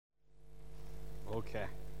Okay.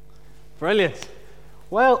 Brilliant.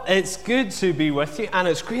 Well, it's good to be with you, and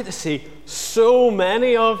it's great to see so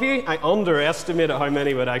many of you. I underestimated how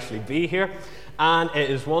many would actually be here, and it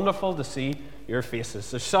is wonderful to see your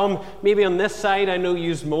faces. There's some, maybe on this side, I know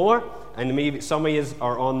yous more, and maybe some of yous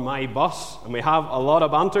are on my bus, and we have a lot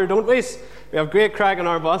of banter, don't we? We have great crack on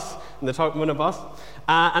our bus, in the Talk Minute bus,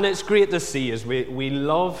 and it's great to see you. We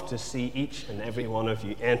love to see each and every one of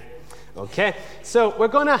you in. Okay, so we're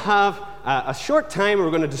going to have a short time, we're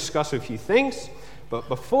going to discuss a few things. But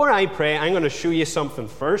before I pray, I'm going to show you something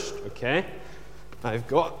first, okay? I've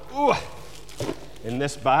got, in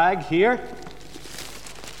this bag here,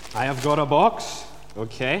 I have got a box,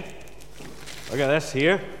 okay? Look at this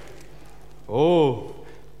here. Oh,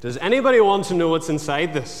 does anybody want to know what's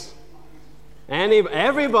inside this?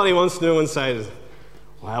 Everybody wants to know what's inside it.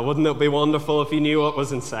 Well, wouldn't it be wonderful if you knew what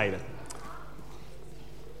was inside it?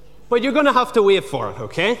 But you're going to have to wait for it,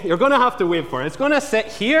 okay? You're going to have to wait for it. It's going to sit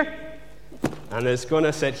here. And it's going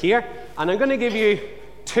to sit here. And I'm going to give you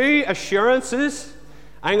two assurances.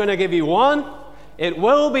 I'm going to give you one. It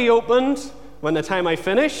will be opened when the time I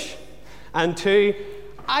finish. And two,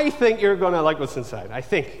 I think you're going to like what's inside. I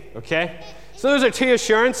think, okay? So those are two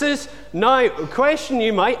assurances. Now, a question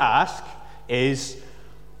you might ask is,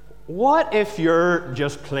 what if you're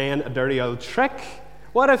just playing a dirty old trick?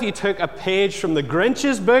 What if you took a page from the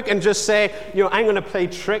Grinch's book and just say, I'm going to play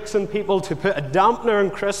tricks on people to put a dampener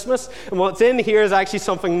on Christmas, and what's in here is actually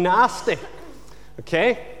something nasty?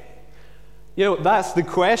 Okay? That's the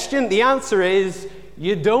question. The answer is,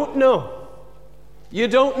 you don't know. You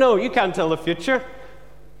don't know. You can't tell the future.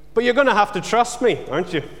 But you're going to have to trust me,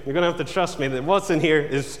 aren't you? You're going to have to trust me that what's in here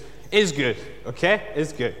is good. Okay?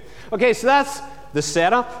 Is good. Okay, so that's the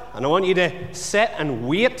setup, and I want you to sit and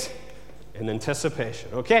wait in anticipation,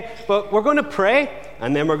 okay? But we're going to pray,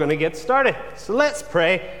 and then we're going to get started. So let's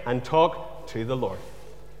pray and talk to the Lord.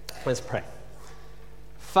 Let's pray.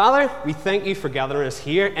 Father, we thank you for gathering us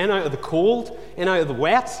here, in out of the cold, in out of the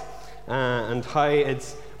wet, and how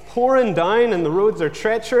it's pouring down and the roads are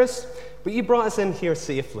treacherous, but you brought us in here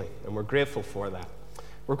safely, and we're grateful for that.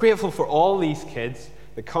 We're grateful for all these kids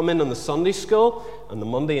that come in on the Sunday school and the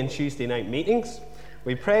Monday and Tuesday night meetings.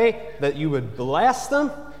 We pray that you would bless them.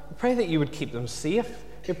 We pray that you would keep them safe.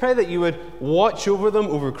 We pray that you would watch over them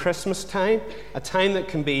over Christmas time, a time that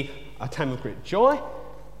can be a time of great joy,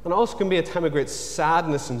 and also can be a time of great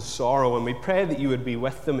sadness and sorrow. And we pray that you would be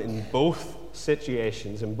with them in both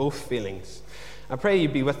situations, in both feelings. I pray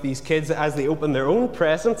you'd be with these kids as they open their own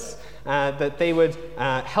presents, that they would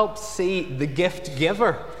help see the gift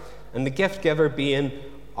giver, and the gift giver being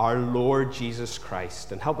our Lord Jesus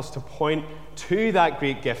Christ, and help us to point to that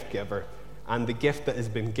great gift giver and the gift that has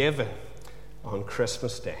been given on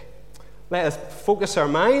Christmas Day. Let us focus our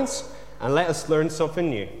minds and let us learn something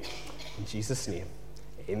new. In Jesus' name,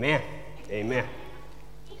 amen. Amen.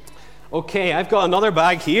 Okay, I've got another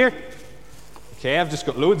bag here. Okay, I've just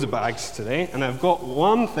got loads of bags today, and I've got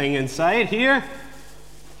one thing inside here.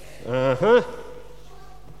 Okay,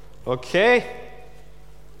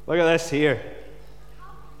 look at this here.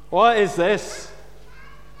 What is this?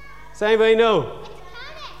 Does anybody know?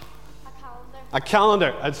 A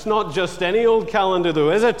calendar. It's not just any old calendar,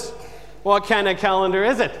 though, is it? What kind of calendar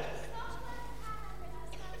is it?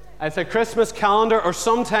 It's a Christmas calendar, or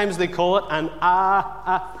sometimes they call it an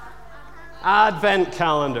Advent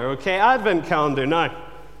calendar. Okay, Advent calendar. Now,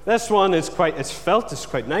 this one is it's felt, it's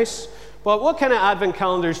quite nice. But what kind of Advent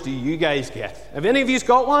calendars do you guys get? Have any of you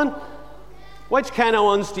got one? Which kind of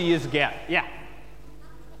ones do you get? Yeah.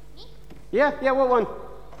 Yeah, what one?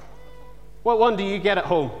 What one do you get at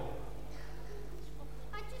home?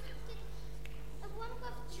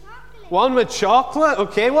 One with chocolate?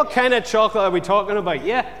 Okay, what kind of chocolate are we talking about?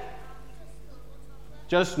 Yeah.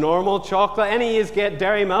 Just normal chocolate. Any of you get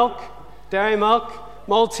dairy milk? Dairy milk?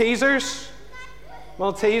 Maltesers?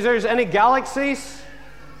 Any galaxies?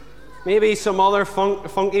 Maybe some other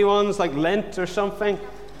funky ones like Lindt or something?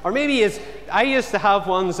 Or maybe I used to have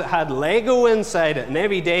ones that had Lego inside it, and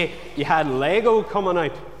every day you had Lego coming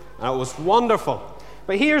out. And it was wonderful.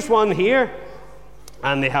 But here's one here,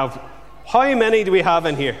 and they have, how many do we have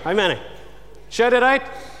in here? How many? Shout it out.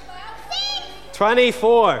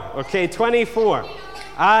 24. Okay, 24.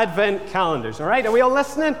 Advent calendars. All right, are we all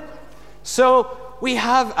listening? So we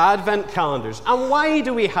have Advent calendars. And why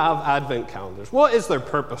do we have Advent calendars? What is their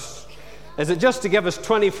purpose? Is it just to give us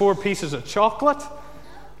 24 pieces of chocolate?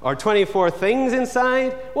 Or 24 things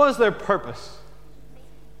inside? What is their purpose?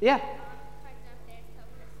 Yeah.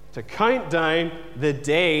 To count down the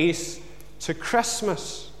days to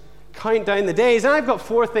Christmas. Count down the days. And I've got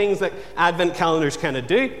 4 things that Advent calendars kind of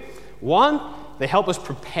do. One, they help us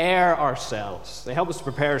prepare ourselves.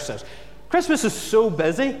 Christmas is so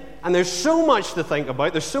busy, and there's so much to think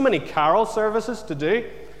about. There's so many carol services to do.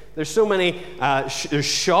 There's so many there's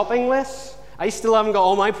shopping lists. I still haven't got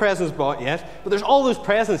all my presents bought yet, but there's all those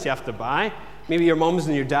presents you have to buy. Maybe your mums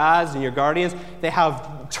and your dads and your guardians, they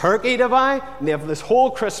have turkey to buy, and they have this whole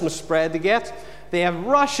Christmas spread to get. They have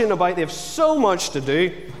rushing about. They have so much to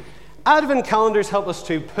do. Advent calendars help us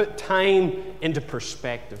to put time into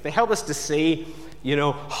perspective. They help us to see,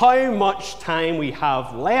 how much time we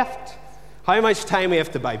have left, how much time we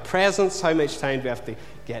have to buy presents, how much time we have to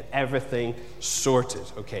get everything sorted.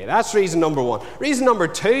 Okay, that's reason number one. Reason number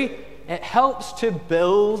two, it helps to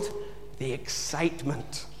build the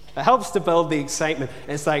excitement. It helps to build the excitement.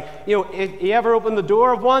 It's like, if you ever open the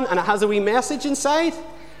door of one and it has a wee message inside,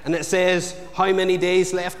 and it says, how many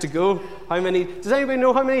days left to go? Does anybody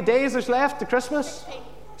know how many days there's left to Christmas?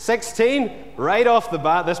 16. Right off the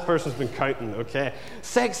bat, this person's been counting, okay?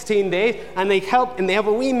 16 days, and they have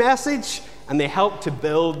a wee message, and they help to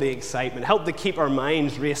build the excitement, help to keep our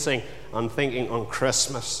minds racing and thinking on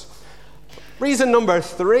Christmas. Reason number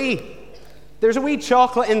three, there's a wee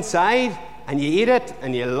chocolate inside, and you eat it,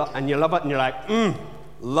 and you love it, and you're like,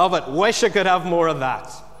 love it, wish I could have more of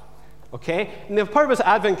that. Okay? And the purpose of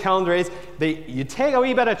Advent calendar is that you take a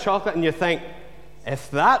wee bit of chocolate and you think,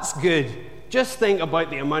 if that's good, just think about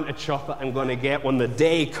the amount of chocolate I'm going to get when the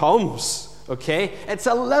day comes. Okay? It's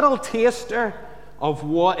a little taster of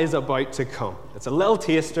what is about to come.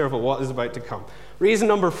 Reason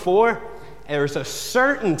number four, there's a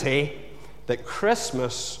certainty that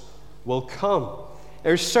Christmas will come.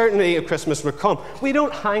 There's certainty that Christmas will come. We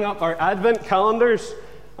don't hang up our Advent calendars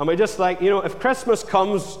and we just if Christmas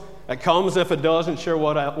comes, it comes. If it doesn't, sure,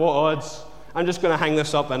 what odds? I'm just going to hang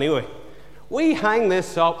this up anyway. We hang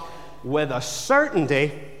this up with a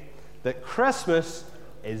certainty that Christmas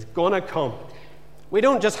is going to come. We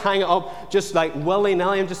don't just hang it up just like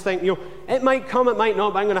willy-nilly and just think, it might come, it might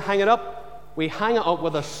not, but I'm going to hang it up. We hang it up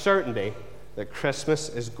with a certainty that Christmas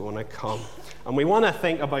is going to come. And we want to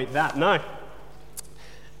think about that now.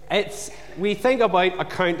 We think about a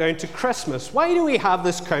countdown to Christmas. Why do we have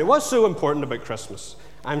this count? What's so important about Christmas?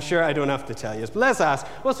 I'm sure I don't have to tell you, but let's ask,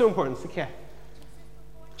 what's so important? Okay.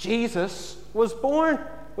 Jesus was born.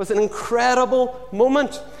 It was an incredible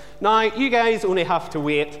moment. Now, you guys only have to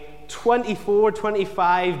wait 24,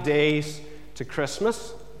 25 days to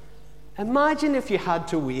Christmas. Imagine if you had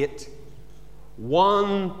to wait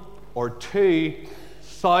 1,000 or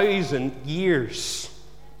 2,000 years.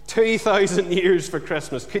 2,000 years for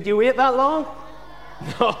Christmas. Could you wait that long?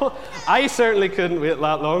 No, I certainly couldn't wait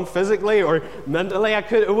that long, physically or mentally. I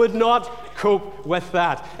would not cope with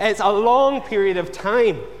that. It's a long period of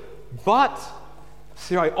time. But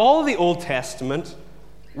throughout all the Old Testament,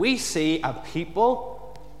 we see a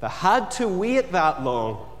people that had to wait that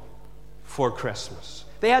long for Christmas.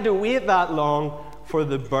 They had to wait that long for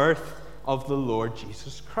the birth of the Lord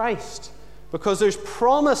Jesus Christ. Because there's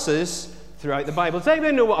promises throughout the Bible. Does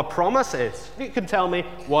anybody know what a promise is? You can tell me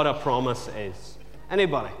what a promise is.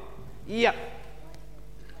 Anybody? Yep.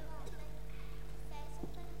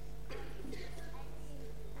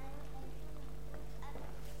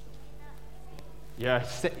 You're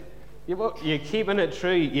keeping it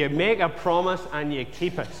true. You make a promise and you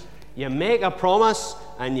keep it. You make a promise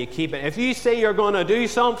and you keep it. If you say you're going to do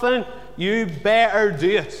something, you better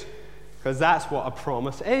do it. Because that's what a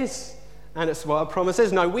promise is. And it's what a promise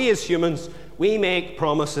is. Now, we as humans, we make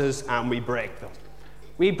promises and we break them.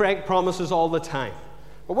 We break promises all the time.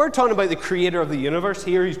 But we're talking about the creator of the universe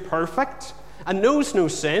here. He's perfect and knows no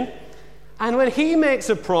sin. And when he makes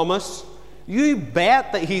a promise, you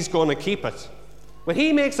bet that he's going to keep it. When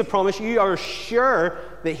he makes a promise, you are sure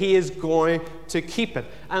that he is going to keep it.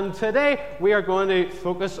 And today, we are going to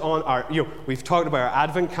focus on we've talked about our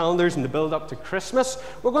Advent calendars and the build up to Christmas.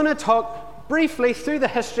 We're going to talk briefly through the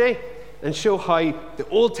history and show how the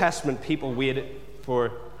Old Testament people waited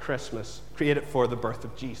for Christmas, created for the birth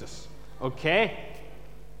of Jesus. Okay?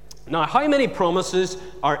 Now, how many promises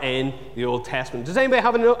are in the Old Testament? Does anybody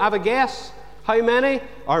have a guess? How many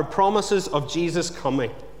are promises of Jesus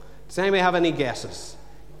coming? Does anybody have any guesses?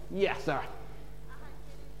 Yes, sir.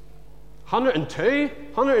 102?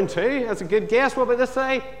 102? That's a good guess. What about this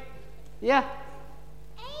side? Yeah?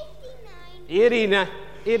 89.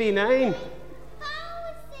 89.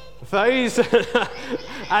 1,000.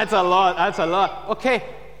 That's a lot. Okay,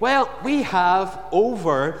 well, we have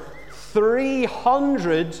over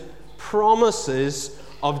 300 promises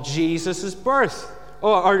of Jesus' birth,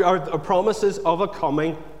 or promises of a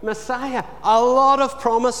coming Messiah. A lot of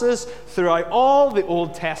promises throughout all the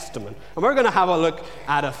Old Testament. And we're going to have a look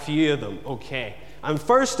at a few of them, okay? And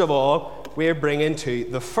first of all, we're bringing to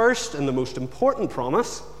the first and the most important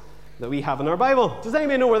promise that we have in our Bible. Does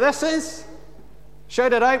anybody know where this is?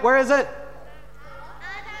 Shout it out. Where is it?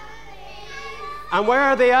 And where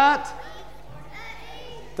are they at?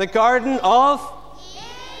 The Garden of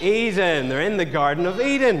Eden. They're in the Garden of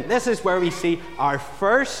Eden. This is where we see our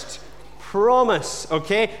first promise,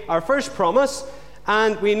 okay? Our first promise.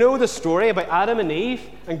 And we know the story about Adam and Eve.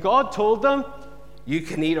 And God told them, you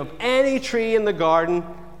can eat of any tree in the garden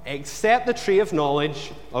except the tree of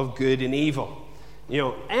knowledge of good and evil. You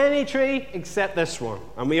know, any tree except this one.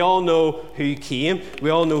 And we all know who came. We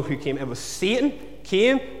all know who came. It was Satan,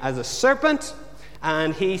 came as a serpent.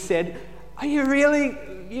 And he said, do you really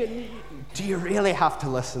have to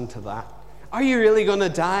listen to that? Are you really going to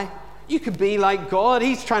die? You could be like God.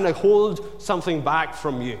 He's trying to hold something back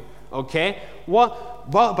from you, okay? What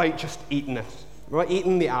about just eating it? Or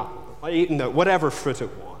eating the apple, or eating whatever fruit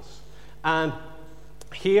it was. And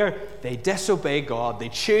here, they disobey God. They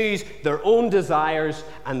choose their own desires,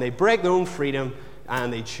 and they break their own freedom,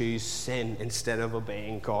 and they choose sin instead of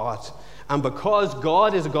obeying God. And because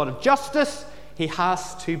God is a God of justice, he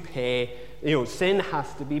has to pay, sin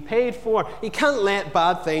has to be paid for. He can't let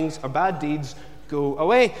bad things or bad deeds go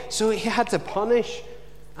away. So he had to punish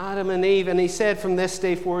Adam and Eve. And he said, from this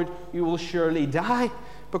day forward, you will surely die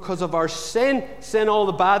because of our sin. Sin, all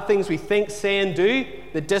the bad things we think, say, and do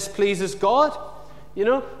that displeases God.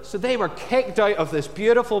 So they were kicked out of this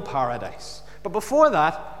beautiful paradise. But before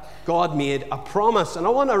that, God made a promise. And I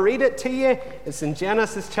want to read it to you. It's in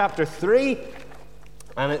Genesis chapter 3.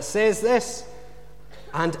 And it says this,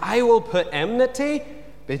 and I will put enmity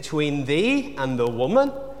between thee and the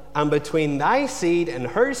woman, and between thy seed and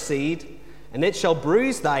her seed, and it shall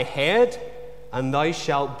bruise thy head, and thou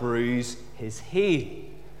shalt bruise his heel.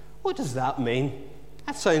 What does that mean?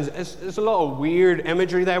 That sounds, there's a lot of weird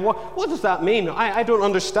imagery there. What does that mean? I don't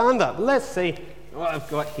understand that. But let's see what I've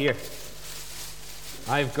got here.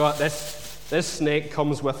 I've got this. This snake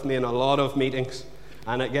comes with me in a lot of meetings,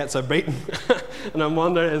 and it gets a beating. And I'm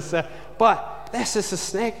wondering, but this is a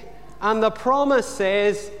snake. And the promise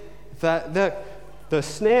says that the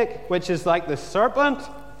snake, which is like the serpent,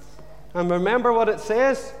 and remember what it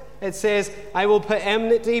says? It says, I will put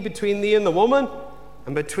enmity between thee and the woman,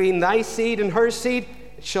 and between thy seed and her seed.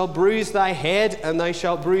 It shall bruise thy head, and thou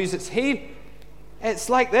shalt bruise its heel. It's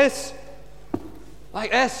like this.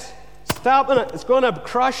 Like this. Stopping it. It's going to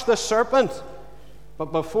crush the serpent.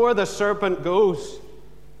 But before the serpent goes,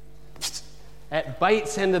 it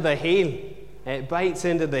bites into the heel. It bites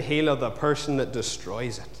into the heel of the person that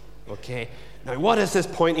destroys it. Okay? Now, what is this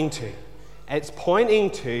pointing to? It's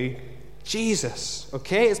pointing to Jesus.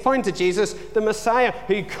 Okay? It's pointing to Jesus, the Messiah,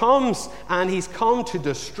 who comes, and he's come to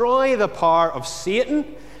destroy the power of Satan,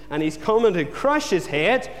 and he's coming to crush his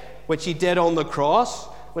head, which he did on the cross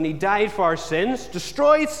when he died for our sins,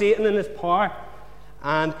 destroyed Satan and his power,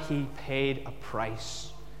 and he paid a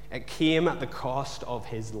price. It came at the cost of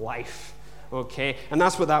his life. Okay, and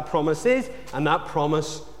that's what that promise is, and that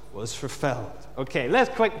promise was fulfilled. Okay, let's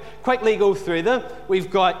quickly go through them.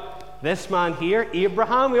 We've got this man here,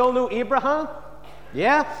 Abraham. We all know Abraham?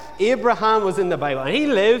 Yeah? Abraham was in the Bible, and he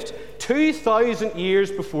lived 2,000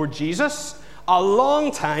 years before Jesus, a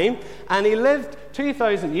long time, and he lived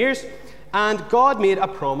 2,000 years, and God made a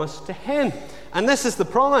promise to him. And this is the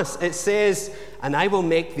promise. It says, and I will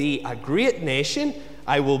make thee a great nation,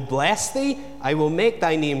 I will bless thee, I will make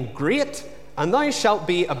thy name great, and thou shalt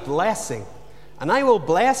be a blessing. And I will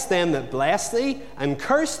bless them that bless thee, and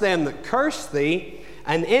curse them that curse thee,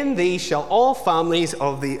 and in thee shall all families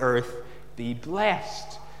of the earth be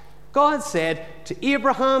blessed. God said to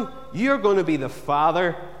Abraham, you're going to be the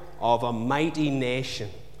father of a mighty nation.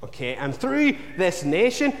 Okay, and through this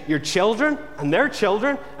nation, your children and their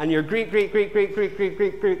children and your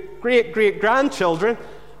great-great-great-great-great-great-great-great-grandchildren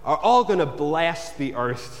are all going to bless the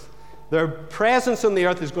earth. Their presence on the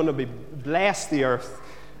earth is going to bless the earth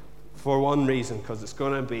for one reason, because it's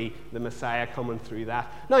going to be the Messiah coming through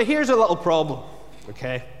that. Now, here's a little problem,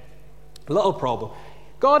 okay? A little problem.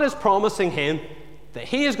 God is promising him that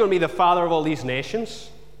he is going to be the father of all these nations,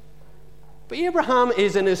 but Abraham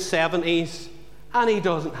is in his 70s, and he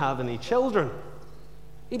doesn't have any children.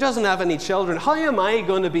 He doesn't have any children. How am I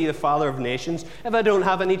going to be the father of nations if I don't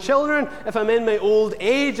have any children? If I'm in my old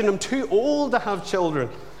age and I'm too old to have children?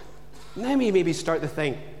 And then we maybe start to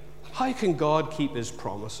think, how can God keep his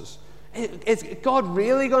promises? Is God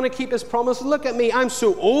really going to keep his promises? Look at me, I'm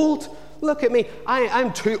so old. Look at me,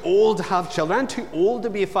 I'm too old to have children. I'm too old to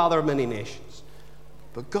be a father of many nations.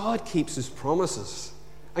 But God keeps his promises.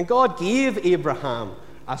 And God gave Abraham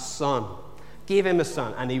a son. Gave him a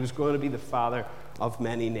son, and he was going to be the father of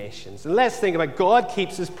many nations. And let's think about God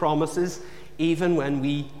keeps his promises even when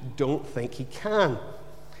we don't think he can.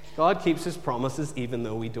 God keeps his promises even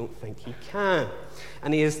though we don't think he can.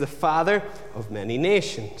 And he is the father of many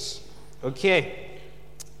nations. Okay,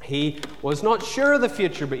 he was not sure of the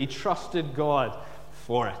future, but he trusted God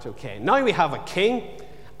for it. Okay, now we have a king,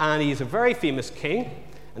 and he's a very famous king,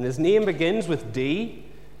 and his name begins with D.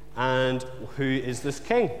 And who is this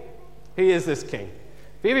king? Who is this king?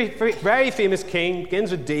 Very, very famous king,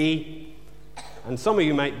 begins with D, and some of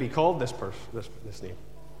you might be called this name.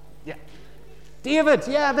 Yeah. David,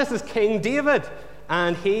 yeah, this is King David.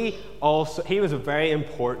 And he was a very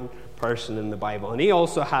important person in the Bible, and he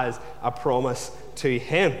also has a promise to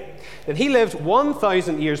him. And he lived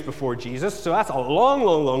 1,000 years before Jesus, so that's a long,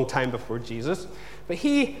 long, long time before Jesus, but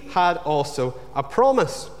he had also a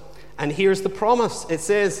promise. And here's the promise. It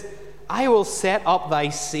says, I will set up thy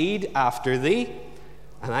seed after thee,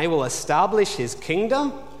 and I will establish his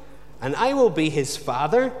kingdom, and I will be his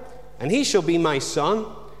father, and he shall be my son.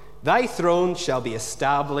 Thy throne shall be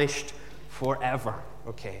established forever.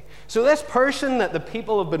 Okay, so this person that the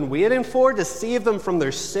people have been waiting for to save them from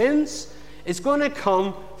their sins is going to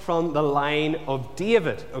come from the line of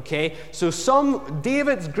David. Okay, so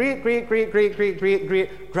David's great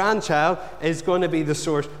grandchild is going to be the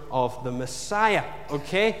source of the Messiah.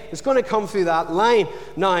 Okay, it's going to come through that line.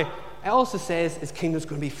 Now, it also says his kingdom's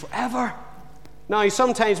going to be forever. Now,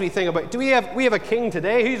 sometimes we think about, we have a king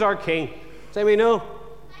today? Who's our king? Does anybody know?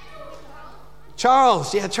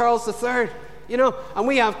 Charles. Yeah, Charles III. You know, and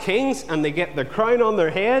we have kings, and they get their crown on their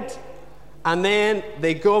head, and then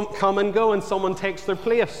they come and go, and someone takes their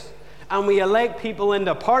place. And we elect people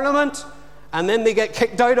into Parliament, and then they get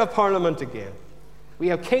kicked out of Parliament again. We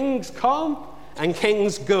have kings come and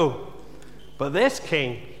kings go. But this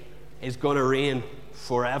king is going to reign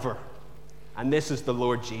forever. And this is the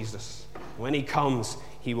Lord Jesus. When he comes,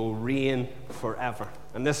 he will reign forever.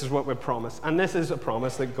 And this is what we're promised. And this is a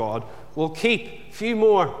promise that God will keep. Few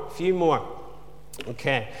more.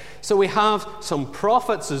 Okay, so we have some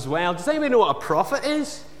prophets as well. Does anybody know what a prophet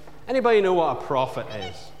is? Anybody know what a prophet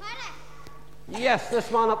is? Yes,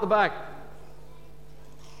 this man up the back.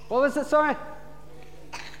 What was it, sorry?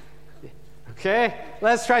 Okay,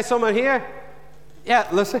 let's try someone here. Yeah,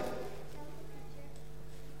 listen.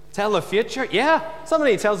 Tell the future? Yeah,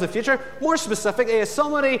 somebody who tells the future. More specifically, is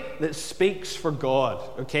somebody that speaks for God.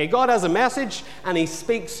 Okay, God has a message, and he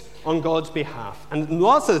speaks on God's behalf. And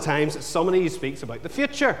lots of the times, it's somebody who speaks about the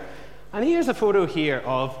future. And here's a photo here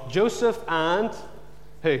of Joseph and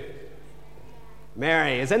who?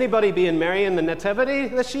 Mary. Is anybody being Mary in the Nativity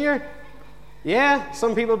this year? Yeah,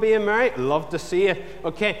 some people being Mary. Love to see it.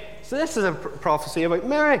 Okay, so this is a prophecy about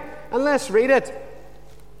Mary. And let's read it.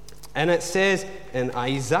 And it says in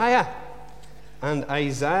Isaiah,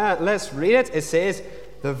 let's read it. It says,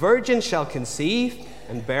 the virgin shall conceive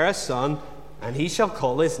and bear a son, and he shall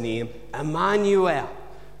call his name Emmanuel.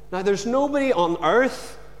 Now, there's nobody on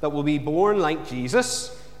earth that will be born like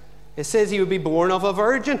Jesus. It says he will be born of a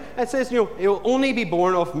virgin. It says, he will only be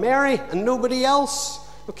born of Mary and nobody else.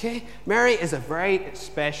 Okay? Mary is a very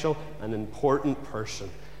special and important person.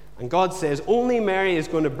 And God says only Mary is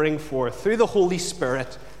going to bring forth, through the Holy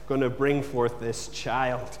Spirit, going to bring forth this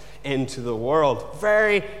child into the world.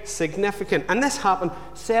 Very significant. And this happened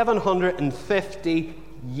 750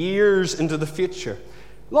 years into the future.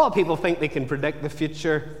 A lot of people think they can predict the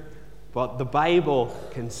future, but the Bible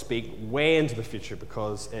can speak way into the future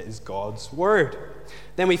because it is God's word.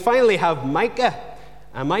 Then we finally have Micah.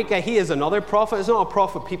 And Micah, he is another prophet. He's not a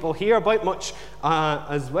prophet people hear about much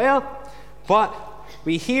as well. But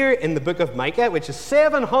we hear in the book of Micah, which is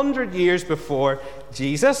 700 years before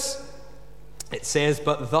Jesus, it says,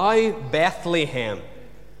 but thou, Bethlehem,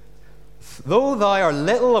 though thou art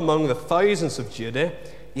little among the thousands of Judah,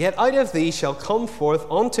 yet out of thee shall come forth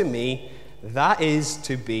unto me, that is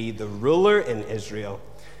to be the ruler in Israel,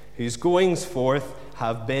 whose goings forth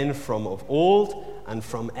have been from of old and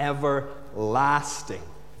from everlasting.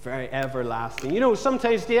 Very everlasting.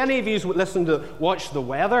 Sometimes, do any of you watch the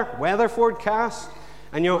weather forecast?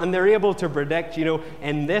 And they're able to predict,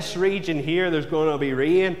 in this region here there's going to be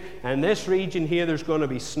rain, and this region here there's going to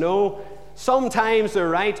be snow. Sometimes they're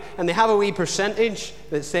right, and they have a wee percentage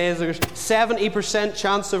that says there's 70%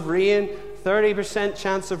 chance of rain, 30%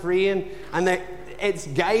 chance of rain, and it's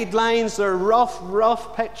guidelines, they're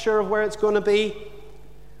rough picture of where it's going to be.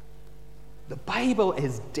 The Bible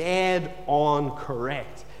is dead on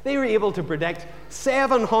correct. They were able to predict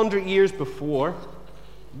 700 years before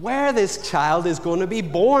where this child is going to be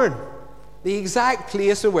born. The exact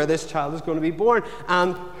place of where this child is going to be born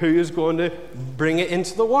and who is going to bring it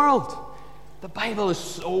into the world. The Bible is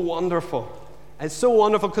so wonderful. It's so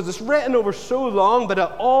wonderful because it's written over so long, but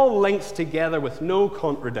it all links together with no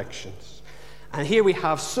contradictions. And here we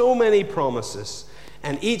have so many promises,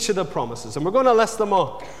 and each of the promises, and we're going to list them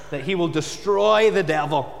all, that he will destroy the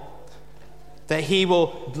devil, that he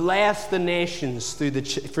will bless the nations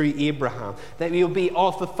through Abraham, that he will be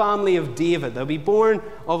of the family of David, that he'll be born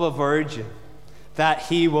of a virgin, that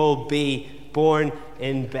he will be born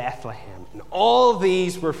in Bethlehem. And all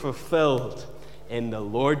these were fulfilled in the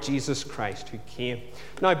Lord Jesus Christ who came.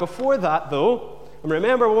 Now, before that, though, and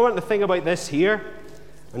remember, we want to think about this here,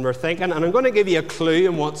 and we're thinking, and I'm going to give you a clue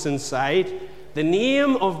on what's inside. The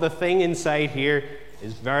name of the thing inside here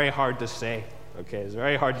is very hard to say. Okay, it's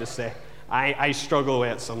very hard to say. I struggle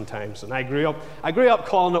with it sometimes, and I grew up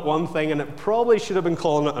calling it one thing, and it probably should have been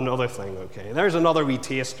calling it another thing. Okay, there's another wee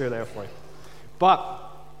taster there for you. But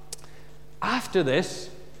after this,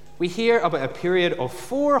 we hear about a period of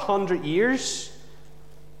 400 years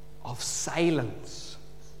of silence.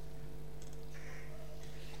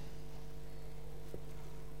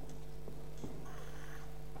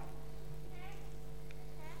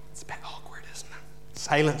 It's a bit awkward, isn't it?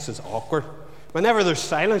 Silence is awkward. Whenever there's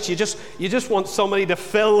silence, you just want somebody to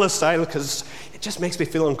fill the silence because it just makes me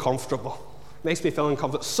feel uncomfortable. It makes me feel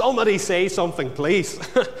uncomfortable. Somebody say something, please.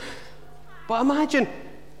 But imagine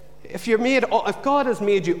if God has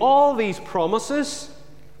made you all these promises,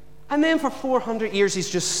 and then for 400 years he's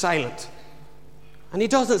just silent, and he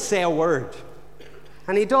doesn't say a word,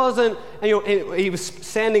 and he doesn't. He was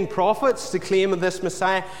sending prophets to claim this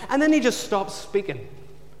Messiah, and then he just stops speaking.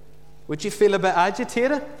 Would you feel a bit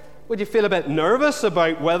agitated? Would you feel a bit nervous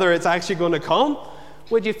about whether it's actually going to come?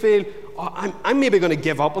 Would you feel, I'm maybe going to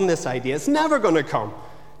give up on this idea? It's never going to come.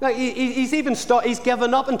 Like he's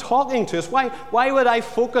given up on talking to us. Why would I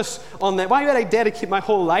focus on that? Why would I dedicate my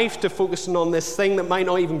whole life to focusing on this thing that might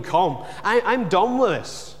not even come? I'm done with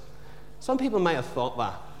this. Some people might have thought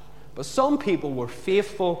that, but some people were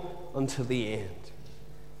faithful until the end.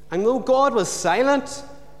 And though God was silent,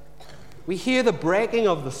 we hear the breaking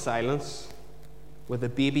of the silence with a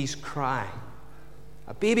baby's cry.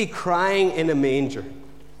 A baby crying in a manger.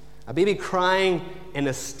 A baby crying in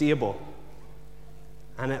a stable.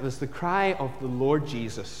 And it was the cry of the Lord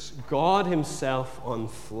Jesus, God himself on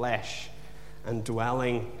flesh and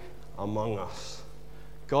dwelling among us.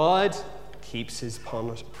 God keeps his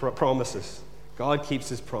promises. God keeps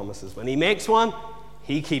his promises. When he makes one,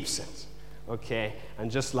 he keeps it. Okay?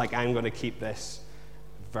 And just like I'm going to keep this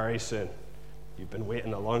very soon. You've been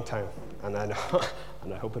waiting a long time, and I know,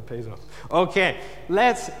 and I hope it pays off. Okay,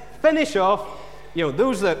 let's finish off.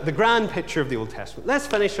 Those are the grand picture of the Old Testament. Let's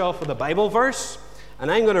finish off with a Bible verse, and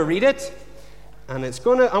I'm going to read it. And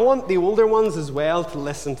I want the older ones as well to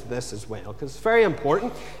listen to this as well, because it's very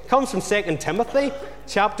important. It comes from 2 Timothy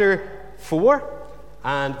chapter 4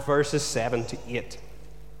 and verses 7 to 8.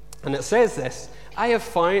 And it says this: I have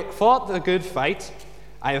fought the good fight,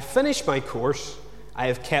 I have finished my course, I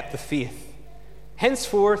have kept the faith.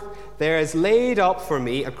 Henceforth there is laid up for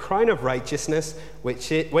me a crown of righteousness, which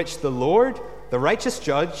the Lord, the righteous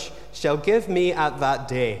judge, shall give me at that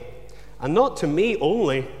day. And not to me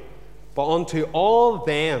only, but unto all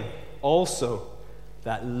them also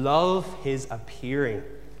that love his appearing.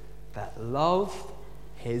 That love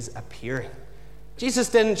his appearing. Jesus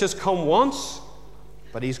didn't just come once,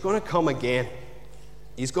 but he's going to come again.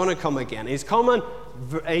 He's going to come again. He's coming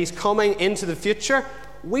into the future.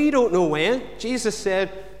 We don't know when. Jesus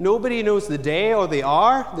said nobody knows the day or the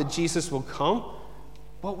hour that Jesus will come,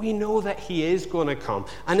 but we know that he is going to come.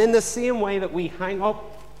 And in the same way that we hang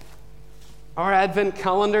up our Advent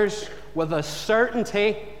calendars with a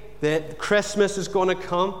certainty that Christmas is going to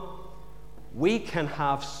come, we can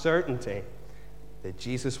have certainty that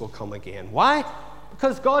Jesus will come again. Why?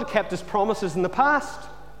 Because God kept his promises in the past.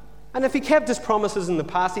 And if he kept his promises in the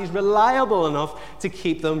past, he's reliable enough to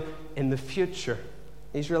keep them in the future.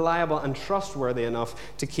 He's reliable and trustworthy enough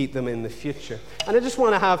to keep them in the future. And I just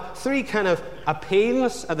want to have three kind of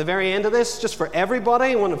appeals at the very end of this, just for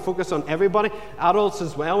everybody. I want to focus on everybody, adults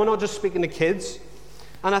as well. We're not just speaking to kids.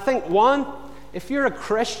 And I think, one, if you're a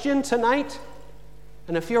Christian tonight,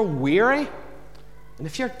 and if you're weary, and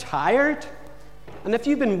if you're tired, and if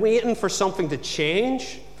you've been waiting for something to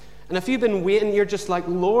change, and if you've been waiting, you're just like,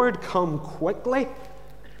 Lord, come quickly.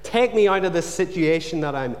 Take me out of this situation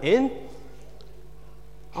that I'm in.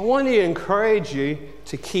 I want to encourage you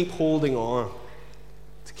to keep holding on.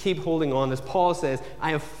 To keep holding on. As Paul says,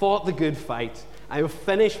 I have fought the good fight. I have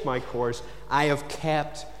finished my course. I have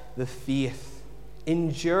kept the faith.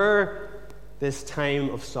 Endure this time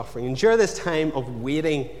of suffering. Endure this time of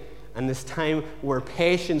waiting and this time where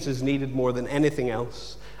patience is needed more than anything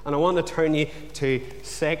else. And I want to turn you to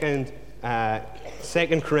 2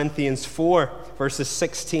 2 Corinthians 4, verses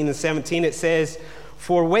 16 and 17, it says,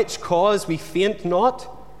 "For which cause we faint not,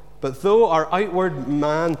 but though our outward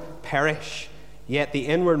man perish, yet the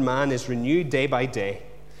inward man is renewed day by day.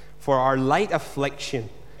 For our light affliction,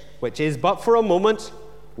 which is but for a moment,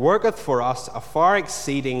 worketh for us a far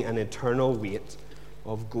exceeding and eternal weight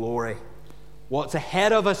of glory." What's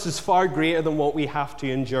ahead of us is far greater than what we have to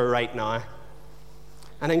endure right now.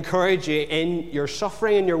 And I encourage you, in your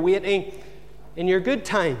suffering and your waiting, in your good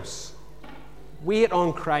times, wait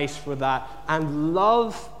on Christ for that and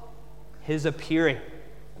love his appearing.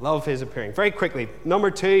 Love his appearing. Very quickly, number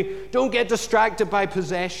 2, don't get distracted by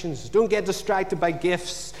possessions. Don't get distracted by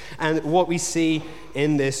gifts and what we see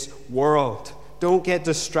in this world. Don't get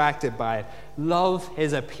distracted by it. Love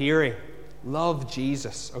his appearing. Love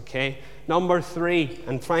Jesus, okay? Number 3,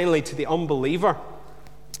 and finally to the unbeliever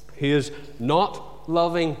who is not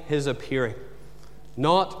loving his appearing,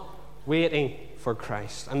 not waiting for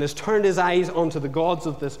Christ, and has turned his eyes onto the gods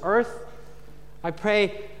of this earth,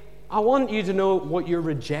 I want you to know what you're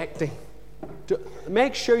rejecting.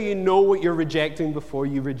 Make sure you know what you're rejecting before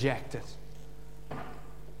you reject it,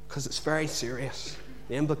 because it's very serious.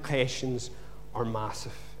 The implications are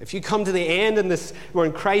massive. If you come to the end in this,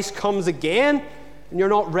 when Christ comes again and you're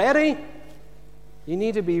not ready, you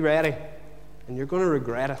need to be ready, and you're going to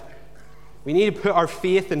regret it. We need to put our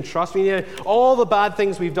faith and trust. We need all the bad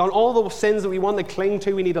things we've done, all the sins that we want to cling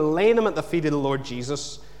to, we need to lay them at the feet of the Lord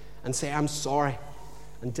Jesus and say, "I'm sorry,"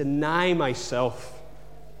 and deny myself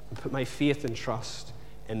and put my faith and trust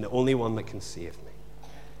in the only one that can save me. I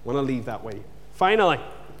want to leave that with you. Finally,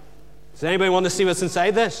 does anybody want to see what's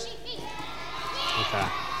inside this? Okay.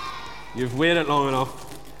 You've waited long enough.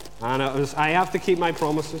 And I have to keep my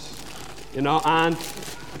promises, and I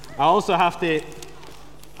also have to.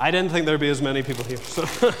 I didn't think there'd be as many people here, so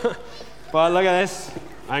but look at this.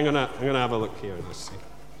 I'm gonna have a look here and just see.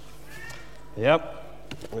 Yep.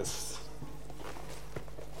 Look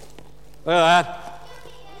at that.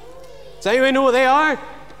 Does anybody know what they are?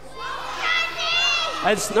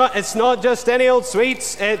 It's not just any old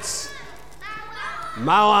sweets. It's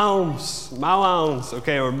Mawams,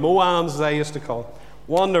 okay, or Moams as I used to call them.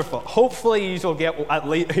 Wonderful. Hopefully you'll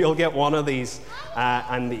get one of these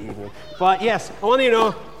in the evening. But yes, I want you to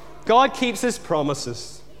know God keeps his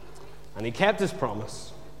promises, and he kept his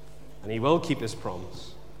promise, and he will keep his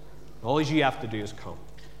promise. All you have to do is come.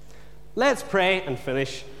 Let's pray and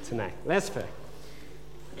finish tonight. Let's pray.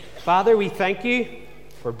 Father, we thank you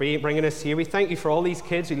for bringing us here. We thank you for all these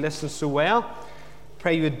kids who listen so well.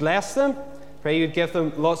 Pray you would bless them. Pray you'd give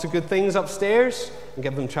them lots of good things upstairs and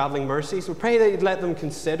give them traveling mercies. We pray that you'd let them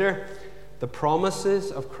consider the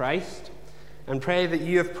promises of Christ, and pray that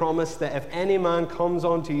you have promised that if any man comes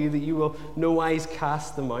unto you, that you will no wise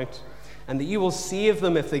cast them out, and that you will save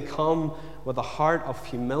them if they come with a heart of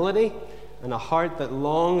humility and a heart that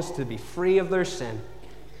longs to be free of their sin.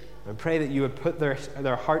 I pray that you would put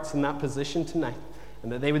their hearts in that position tonight,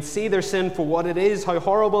 and that they would see their sin for what it is, how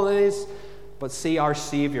horrible it is, but see our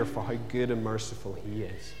Savior for how good and merciful he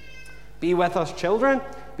is. Be with us, children.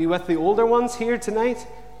 Be with the older ones here tonight.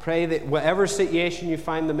 Pray that whatever situation you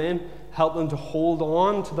find them in, help them to hold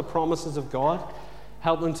on to the promises of God.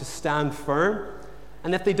 Help them to stand firm.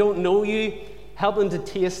 And if they don't know you, help them to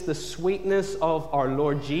taste the sweetness of our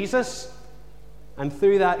Lord Jesus. And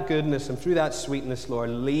through that goodness and through that sweetness,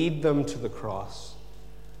 Lord, lead them to the cross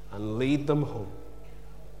and lead them home.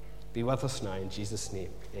 Be with us now in Jesus'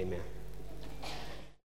 name. Amen.